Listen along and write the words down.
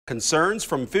Concerns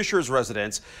from Fisher's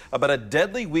residents about a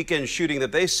deadly weekend shooting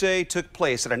that they say took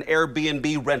place at an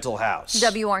Airbnb rental house.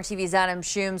 WRTV's Adam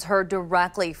Schumes heard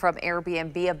directly from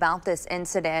Airbnb about this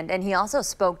incident, and he also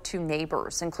spoke to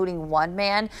neighbors, including one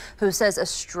man who says a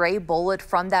stray bullet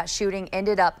from that shooting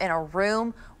ended up in a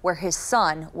room where his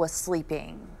son was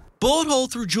sleeping. Bullet hole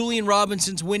through Julian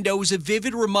Robinson's window is a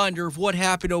vivid reminder of what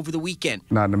happened over the weekend.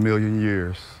 Not in a million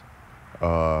years.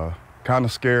 Kind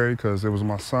of scary because it was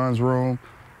my son's room.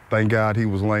 Thank God he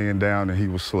was laying down and he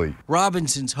was asleep.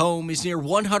 Robinson's home is near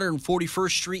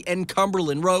 141st Street and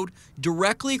Cumberland Road,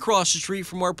 directly across the street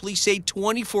from where police say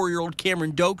 24-year-old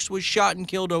Cameron Dokes was shot and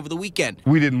killed over the weekend.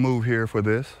 We didn't move here for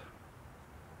this.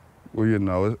 Well, you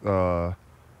know,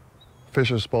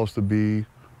 Fisher's supposed to be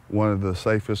one of the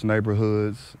safest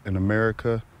neighborhoods in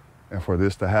America, and for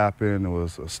this to happen, it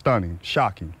was stunning,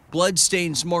 shocking.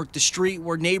 Bloodstains marked the street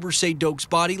where neighbors say Dokes'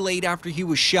 body laid after he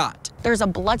was shot. There's a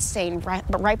bloodstain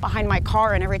right behind my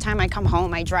car, and every time I come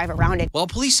home, I drive around it. While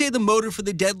police say the motive for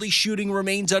the deadly shooting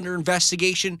remains under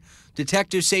investigation,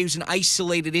 detectives say it was an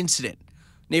isolated incident.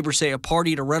 Neighbors say a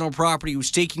party at a rental property was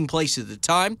taking place at the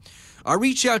time. I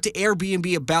reached out to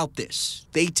Airbnb about this.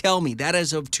 They tell me that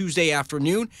as of Tuesday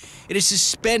afternoon, it has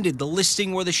suspended the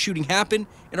listing where the shooting happened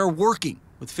and are working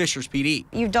with Fisher's PD.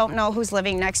 You don't know who's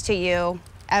living next to you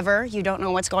ever. You don't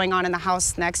know what's going on in the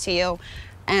house next to you.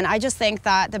 And I just think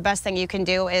that the best thing you can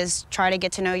do is try to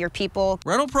get to know your people.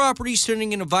 Rental properties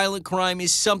turning into violent crime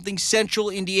is something Central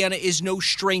Indiana is no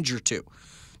stranger to.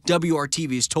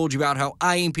 WRTV has told you about how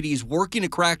IMPD is working to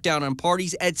crack down on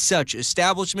parties at such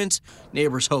establishments.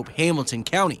 Neighbors hope Hamilton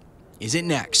County isn't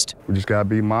next. We just got to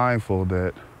be mindful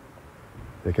that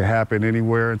it can happen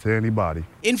anywhere and to anybody.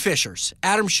 In Fishers,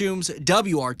 Adam Schumes,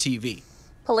 WRTV.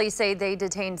 Police say they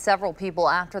detained several people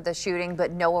after the shooting,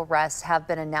 but no arrests have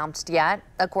been announced yet.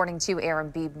 According to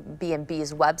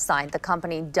Airbnb's website, the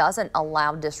company doesn't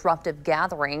allow disruptive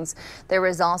gatherings. There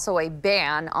is also a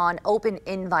ban on open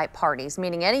invite parties,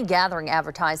 meaning any gathering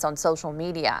advertised on social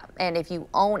media. And if you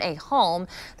own a home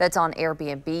that's on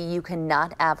Airbnb, you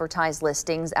cannot advertise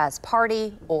listings as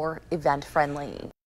party or event friendly.